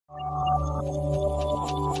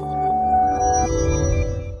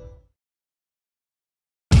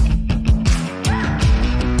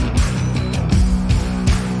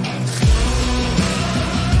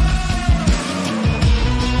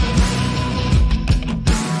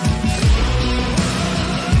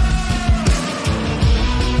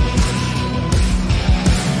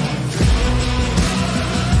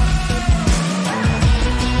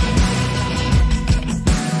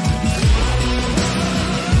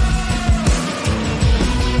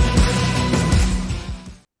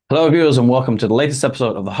Hello, viewers, and welcome to the latest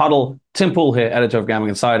episode of The Huddle. Tim Poole here, editor of Gambling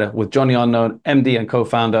Insider, with Jonny Unknown, MD and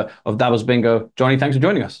co-founder of Dabbers Bingo. Jonny, thanks for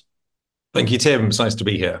joining us. Thank you, Tim. It's nice to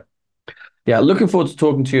be here. Yeah, looking forward to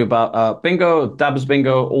talking to you about bingo, Dabbers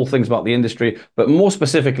Bingo, all things about the industry. But more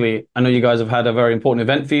specifically, I know you guys have had a very important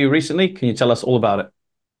event for you recently. Can you tell us all about it?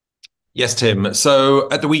 Yes, Tim. So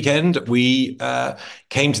at the weekend, we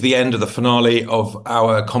came to the end of the finale of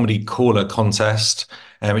our comedy caller contest,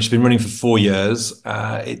 which has been running for 4 years.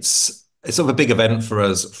 It's sort of a big event for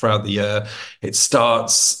us throughout the year. It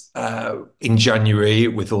starts in January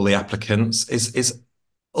with all the applicants. It's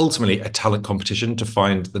ultimately a talent competition to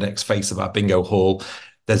find the next face of our bingo hall.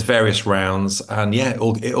 There's various rounds, and yeah,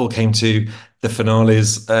 it all came to the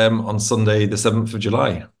finales on Sunday, the 7th of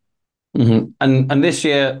July. And this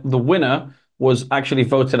year, the winner was actually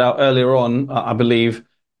voted out earlier on, I believe,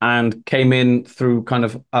 and came in through kind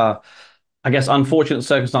of, I guess, unfortunate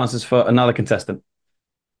circumstances for another contestant.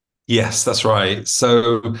 Yes, that's right.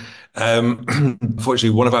 So, unfortunately,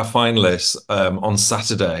 one of our finalists on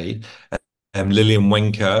Saturday, Lillian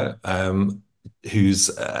Wenker, who's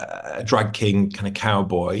a drag king kind of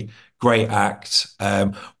cowboy, great act.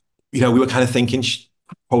 We were kind of thinking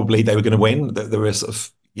probably they were going to win. There was sort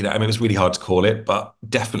of, I mean, it was really hard to call it, but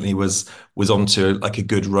definitely was onto like a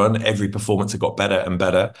good run. Every performance had got better and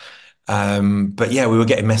better. But yeah, we were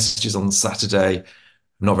getting messages on Saturday.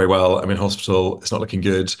 Not very well. I'm in hospital. It's not looking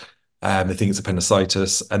good. They think it's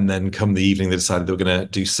appendicitis. And then come the evening, they decided they were going to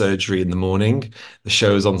do surgery in the morning. The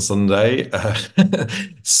show's on Sunday.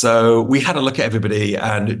 So we had a look at everybody,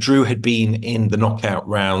 and Drew had been in the knockout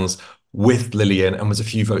rounds with Lillian and was a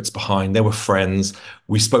few votes behind. They were friends.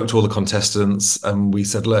 We spoke to all the contestants and we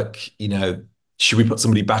said, look, should we put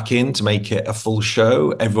somebody back in to make it a full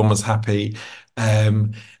show? Everyone was happy.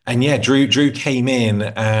 And yeah, Drew came in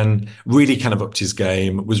and really kind of upped his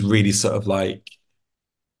game, was really sort of like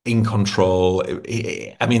in control.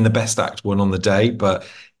 I mean, the best act won on the day, but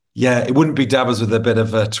yeah, it wouldn't be Dabbers with a bit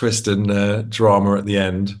of a twist and drama at the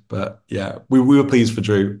end. But yeah, we were pleased for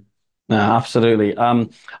Drew. No, absolutely. I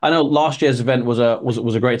know last year's event was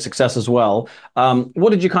a great success as well. What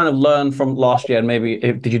did you kind of learn from last year, and maybe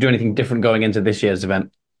did you do anything different going into this year's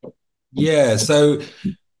event? So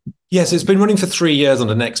it's been running for 3 years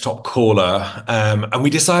under Next Top Caller, and we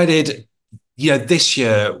decided, this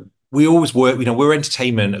year we always work. We're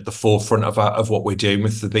entertainment at the forefront of what we're doing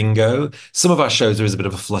with the bingo. Some of our shows there is a bit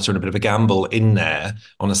of a flutter and a bit of a gamble in there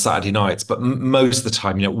on a Saturday nights, but most of the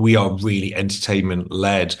time, we are really entertainment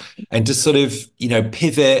led, and to sort of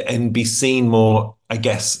pivot and be seen more, I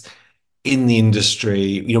guess, in the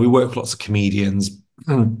industry. We work with lots of comedians.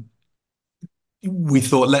 We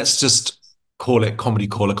thought, let's just call it comedy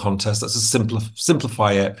caller contest. Let's just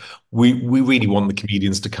simplify it. We really want the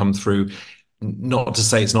comedians to come through. Not to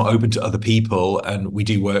say it's not open to other people, and we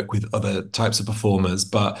do work with other types of performers,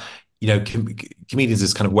 but comedians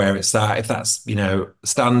is kind of where it's at. If that's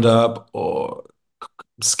stand up or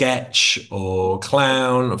sketch or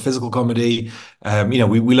clown or physical comedy,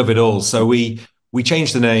 we love it all. So we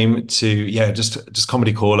changed the name to just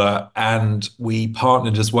Comedy Caller, and we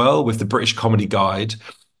partnered as well with the British Comedy Guide,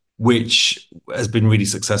 which has been really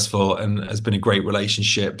successful and has been a great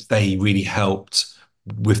relationship. They really helped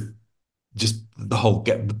with just the whole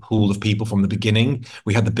get the pool of people from the beginning.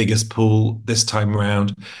 We had the biggest pool this time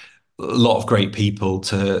around, a lot of great people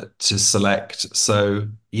to select. So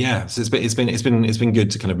yeah, so it's been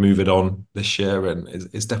good to kind of move it on this year, and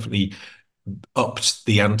it's definitely upped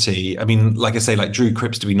the ante. I mean, like I say, like Drew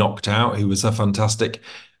Cripps to be knocked out, who was a fantastic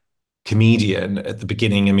comedian at the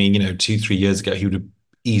beginning. I mean, 2-3 years ago, he would have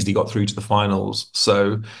easily got through to the finals.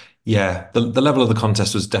 So yeah, the level of the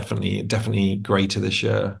contest was definitely greater this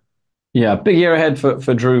year. Yeah, big year ahead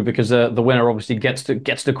for Drew, because the winner obviously gets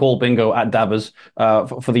to call bingo at Dabbers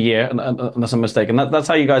for the year, and that's a mistake. And that's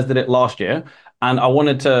how you guys did it last year. And I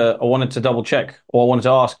wanted to double check, or I wanted to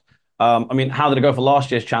ask. I mean, how did it go for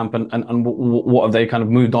last year's champ, and what have they kind of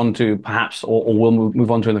moved on to, perhaps, or will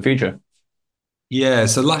move on to in the future? Yeah,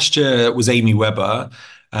 so last year was Amy Webber,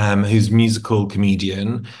 who's a musical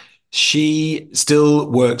comedian. She still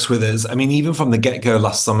works with us. I mean, even from the get-go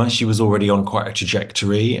last summer, she was already on quite a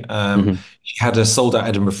trajectory. Hmm. She had a sold-out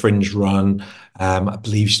Edinburgh Fringe run. I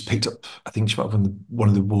believe she's picked up, I think she might have won one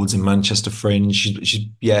of the awards in Manchester Fringe.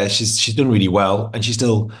 Yeah, she's done really well, and she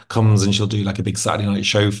still comes and she'll do like a big Saturday night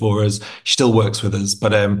show for us. She still works with us,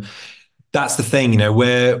 but that's the thing,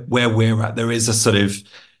 where we're at. There is a sort of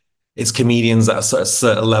it's comedians at a sort of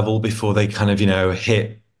certain level before they kind of,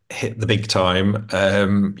 hit the big time.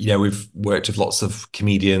 We've worked with lots of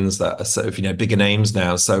comedians that are sort of, bigger names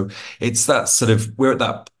now. So it's that sort of we're at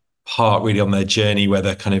that part really on their journey where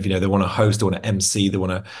they're kind of, they want to host, they want to MC, they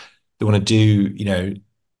want to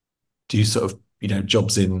do sort of,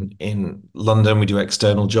 jobs in London. We do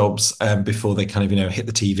external jobs before they kind of, hit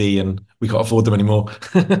the TV and we can't afford them anymore.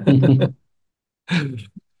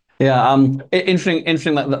 Yeah, interesting.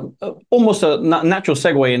 Almost a natural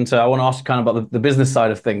segue into. I want to ask you kind of about the business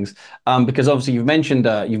side of things, because obviously you've mentioned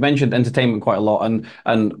entertainment quite a lot,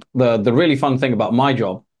 and the really fun thing about my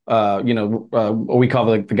job, we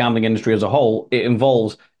cover the gambling industry as a whole. It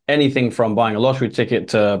involves anything from buying a lottery ticket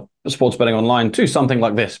to sports betting online to something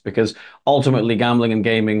like this, because ultimately gambling and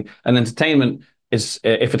gaming and entertainment is,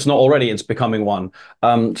 if it's not already, it's becoming one.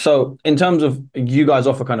 So in terms of you guys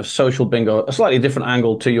offer kind of social bingo, a slightly different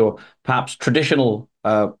angle to your perhaps traditional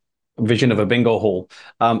vision of a bingo hall.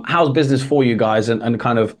 How's business for you guys, and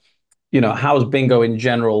kind of, how's bingo in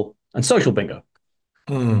general and social bingo?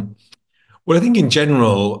 Hmm. Well, I think in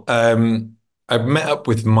general, I've met up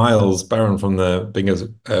with Miles Barron from the Bingo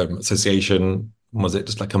Association. Was it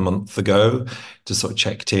just like a month ago? Just sort of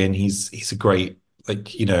checked in. He's a great, like,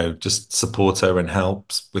 just supporter and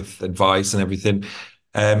helps with advice and everything.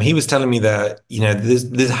 He was telling me that,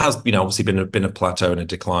 there has, obviously been a plateau and a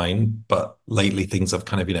decline, but lately things have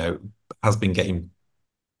kind of, has been getting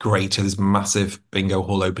greater. There's massive bingo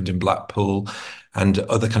hall opened in Blackpool and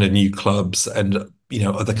other kind of new clubs and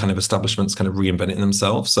other kind of establishments kind of reinventing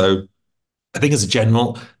themselves. So I think as a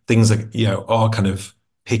general, things are kind of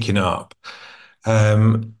picking up.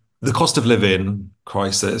 The cost of living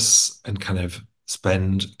crisis and kind of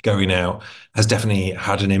spend going out has definitely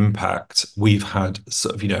had an impact. We've had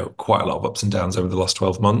sort of, quite a lot of ups and downs over the last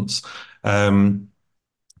 12 months. But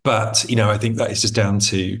I think that is just down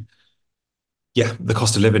to the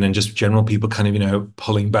cost of living and just general people kind of,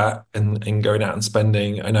 pulling back and going out and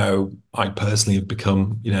spending. I know I personally have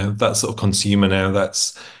become, that sort of consumer now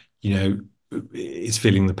that's, is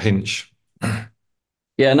feeling the pinch.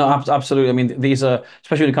 Yeah, no, absolutely. I mean, these are,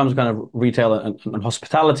 especially when it comes to kind of retail and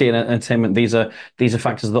hospitality and entertainment, these are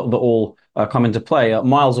factors that all come into play.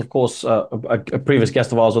 Miles, of course, a previous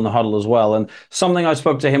guest of ours on the huddle as well, and something I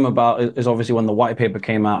spoke to him about is obviously when the white paper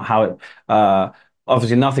came out, how it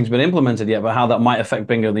obviously nothing's been implemented yet, but how that might affect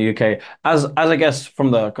bingo in the UK. As I guess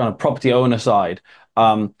from the kind of property owner side,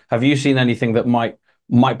 have you seen anything that might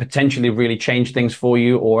potentially really change things for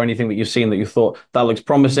you, or anything that you've seen that you thought that looks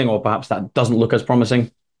promising, or perhaps that doesn't look as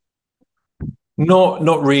promising?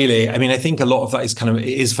 Not really. I mean, I think a lot of that is kind of it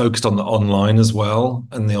is focused on the online as well,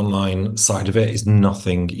 and the online side of it is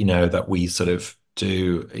nothing, that we sort of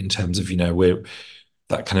do in terms of, we're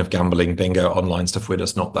that kind of gambling bingo online stuff. We're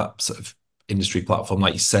just not that sort of industry platform,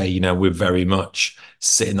 like you say. We're very much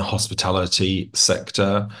sit in the hospitality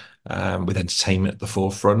sector, with entertainment at the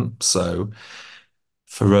forefront. So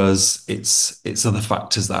for us, it's other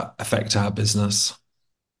factors that affect our business.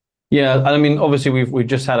 Yeah, and I mean, obviously we've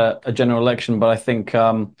just had a general election, but I think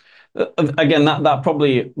again that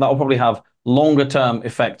will probably have longer term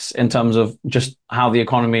effects in terms of just how the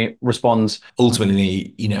economy responds.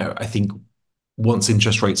 Ultimately, I think once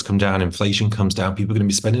interest rates come down, inflation comes down, people are going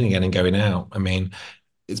to be spending again and going out. I mean,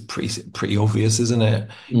 it's pretty obvious, isn't it?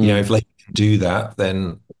 Mm. If they can do that,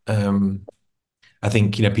 then I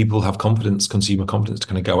think people have confidence, consumer confidence to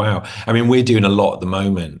kind of go out. I mean, we're doing a lot at the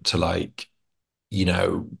moment to like, you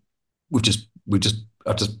know, we've just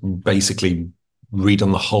I've just basically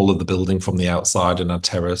redone the whole of the building from the outside and our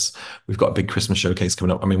terrace. We've got a big Christmas showcase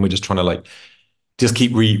coming up. I mean, we're just trying to like just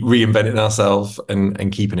keep reinventing ourselves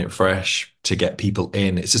and keeping it fresh to get people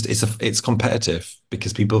in. It's just it's competitive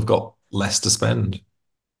because people have got less to spend.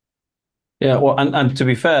 Yeah, well, and to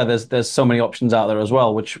be fair, there's so many options out there as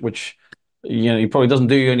well, which it probably doesn't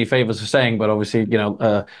do you any favors for saying, but obviously,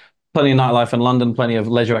 plenty of nightlife in London, plenty of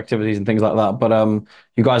leisure activities and things like that. But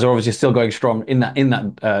you guys are obviously still going strong in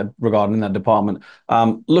that regard, in that department.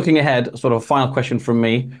 Looking ahead, sort of final question from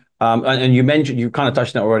me. And you kind of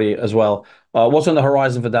touched on it already as well. What's on the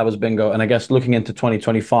horizon for Dabbers Bingo? And I guess looking into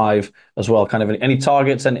 2025 as well, kind of any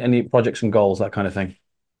targets and any projects and goals, that kind of thing.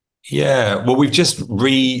 Yeah, well, we've just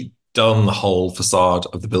redone the whole facade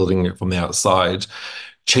of the building from the outside,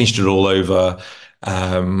 changed it all over.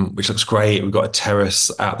 which looks great. We've got a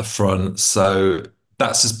terrace out the front, so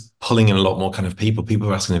that's just pulling in a lot more kind of people. People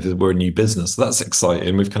are asking if we're a new business. So that's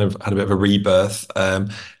exciting. We've kind of had a bit of a rebirth,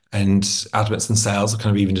 and adverts and sales have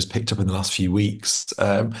kind of even just picked up in the last few weeks.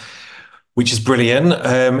 Which is brilliant.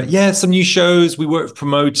 Yeah, some new shows. We work with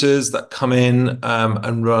promoters that come in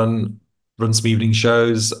and run some evening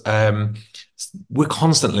shows. We're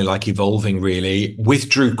constantly like evolving, really. With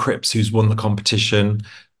Drew Cripps, who's won the competition,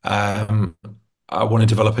 um, I want to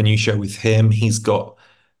develop a new show with him. He's got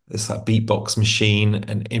this like beatbox machine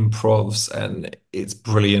and improvs, and it's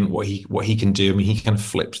brilliant what he can do. I mean, he kind of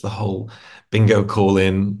flipped the whole bingo call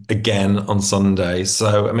in again on Sunday.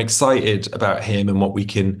 So I'm excited about him and what we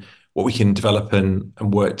can develop and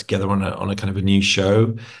work together on a kind of a new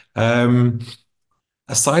show. Um,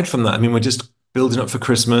 Aside from that, I mean, we're just building up for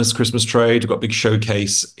Christmas trade. We've got a big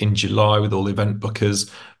showcase in July with all the event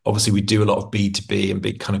bookers. Obviously, we do a lot of B2B and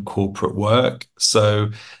big kind of corporate work. So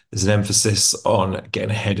there's an emphasis on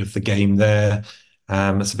getting ahead of the game there.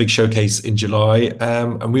 It's a big showcase in July.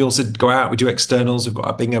 And we also go out, we do externals. We've got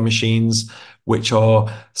our bingo machines, which are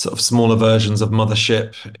sort of smaller versions of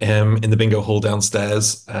Mothership in the bingo hall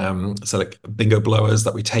downstairs. So like bingo blowers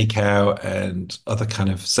that we take out and other kind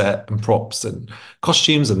of set and props and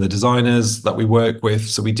costumes and the designers that we work with.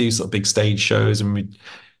 So we do sort of big stage shows and we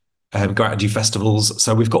go out and do festivals.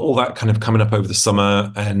 So we've got all that kind of coming up over the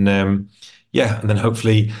summer and yeah, and then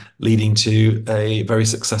hopefully leading to a very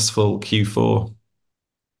successful Q4.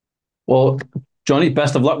 Well, Johnny,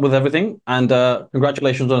 best of luck with everything, and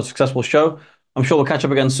congratulations on a successful show. I'm sure we'll catch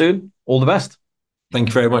up again soon. All the best. Thank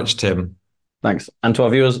you very much, Tim. Thanks. And to our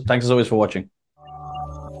viewers, thanks as always for watching.